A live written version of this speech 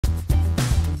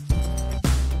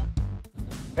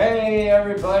Hey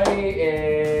everybody,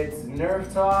 it's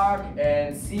Nerf Talk,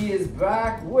 and C is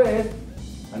back with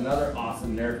another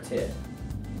awesome Nerf tip.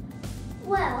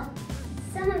 Well,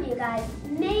 some of you guys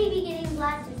may be getting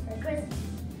blasters for Christmas,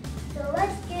 so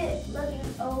let's get looking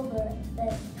over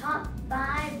the top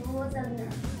 5 rules of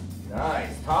Nerf.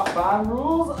 Nice, top 5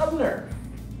 rules of Nerf.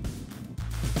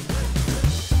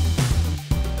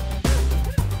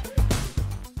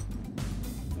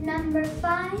 Number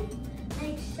 5,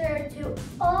 make sure to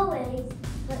always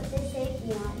put the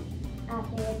safety on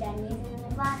after you're done using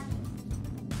the blasters.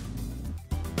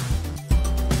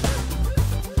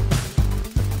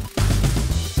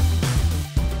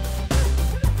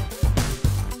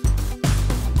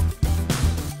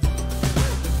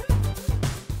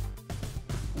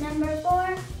 Number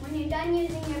 4, when you're done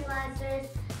using your blasters,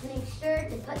 make sure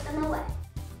to put them away.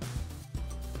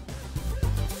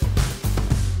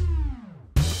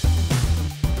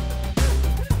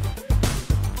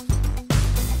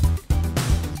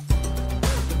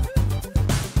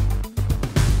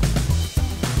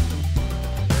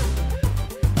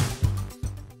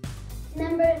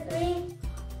 Number 3,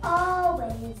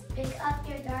 always pick up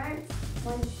your darts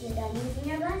once you're done using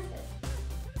your blasters.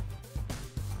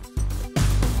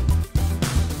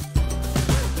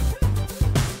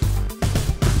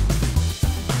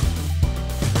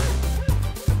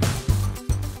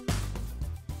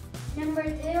 Number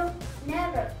 2,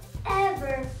 never,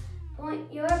 ever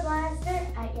point your blaster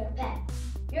at your pet.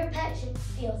 Your pet should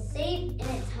feel safe in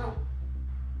its home.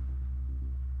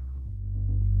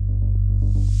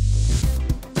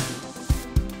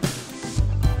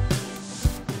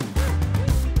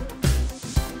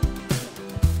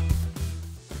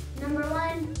 Number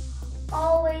 1,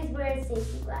 always wear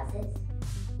safety glasses.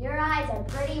 Your eyes are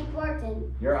pretty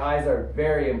important. Your eyes are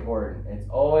very important. It's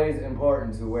always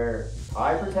important to wear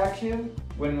eye protection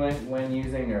when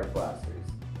using Nerf blasters.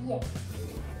 Yes.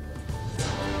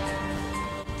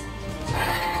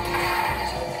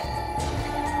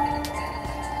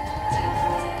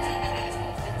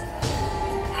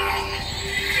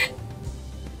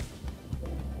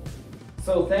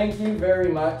 So thank you very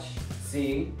much,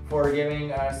 C, for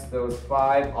giving us those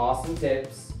 5 awesome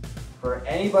tips. For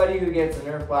anybody who gets a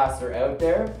Nerf blaster out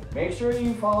there, make sure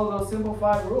you follow those simple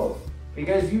 5 rules.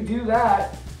 Because you do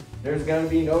that, there's going to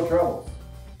be no troubles,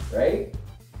 right?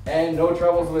 And no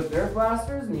troubles with Nerf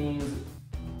blasters means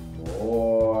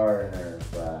more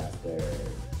Nerf blasters,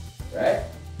 right?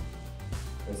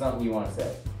 There's something you want to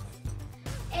say.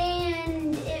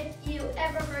 And if you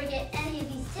ever forget any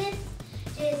of these tips,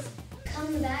 just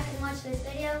come back and watch this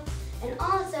video. And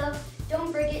also,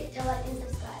 don't forget to like and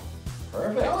subscribe.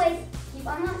 Perfect. And always keep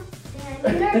on nerfing.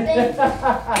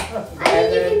 I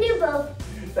mean, you can do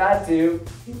both. That too.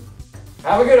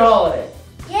 Have a good holiday.